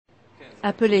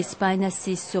Appelé Spine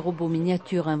Assist, ce robot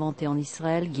miniature inventé en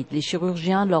Israël guide les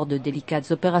chirurgiens lors de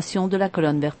délicates opérations de la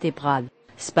colonne vertébrale.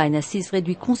 Spine Assist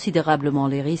réduit considérablement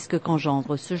les risques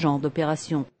qu'engendre ce genre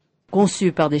d'opération.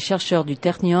 Conçu par des chercheurs du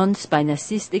Technion, Spine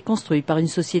Assist est construit par une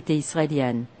société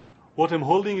israélienne. What I'm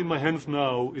holding in my hands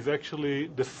now is actually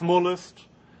the smallest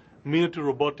miniature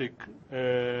robotic,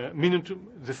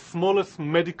 the smallest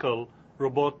medical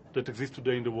robot that exists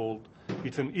today in the world.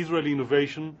 It's an Israeli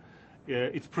innovation.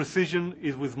 Its precision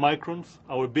is with microns.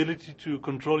 Our ability to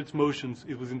control its motions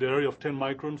is within the area of 10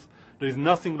 microns. There is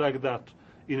nothing like that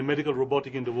in a medical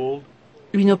robotic in the world.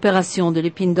 Une opération de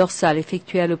l'épine dorsale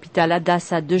effectuée à l'hôpital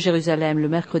Hadassah de Jérusalem le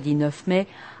mercredi 9 mai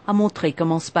a montré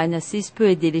comment Spine Assist peut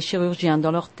aider les chirurgiens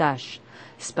dans leurs tâches.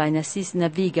 Spine Assist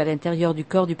navigue à l'intérieur du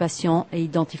corps du patient et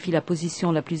identifie la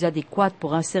position la plus adéquate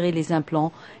pour insérer les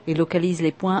implants et localise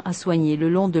les points à soigner le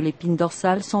long de l'épine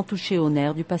dorsale sans toucher aux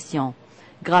nerfs du patient.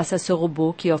 Grâce à ce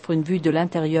robot qui offre une vue de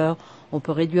l'intérieur, on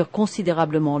peut réduire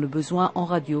considérablement le besoin en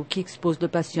radio qui expose le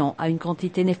patient à une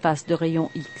quantité néfaste de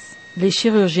rayons X. Les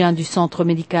chirurgiens du centre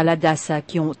médical Hadassah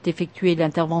qui ont effectué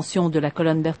l'intervention de la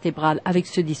colonne vertébrale avec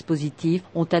ce dispositif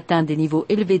ont atteint des niveaux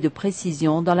élevés de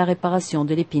précision dans la réparation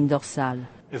de l'épine dorsale.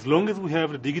 As long as we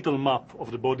have the digital map of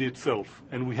the body itself,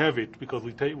 and we have it because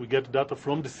we get data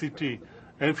from the CT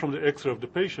and from the X-ray of the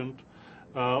patient,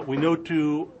 we know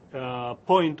to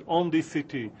point on this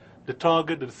CT the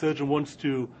target that the surgeon wants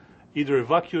to either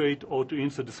evacuate or to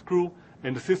insert the screw,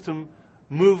 and the system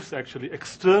moves actually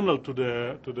external to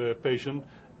the patient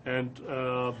and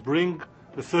bring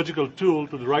the surgical tool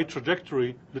to the right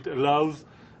trajectory that allows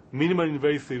minimally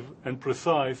invasive and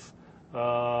precise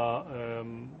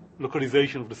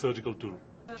localization of the surgical tool.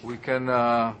 We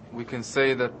can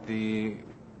say that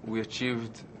we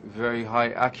achieved very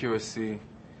high accuracy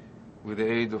with the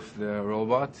aid of the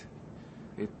robot.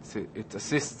 It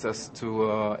assists us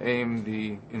to aim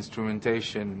the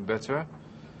instrumentation better,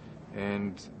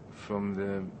 and from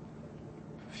the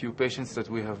few patients that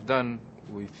we have done,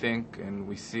 we think and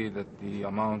we see that the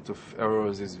amount of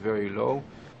errors is very low.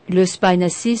 Le Spine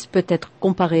Assist peut être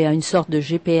comparé à une sorte de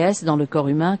GPS dans le corps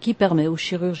humain qui permet aux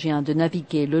chirurgiens de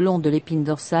naviguer le long de l'épine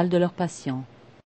dorsale de leurs patients.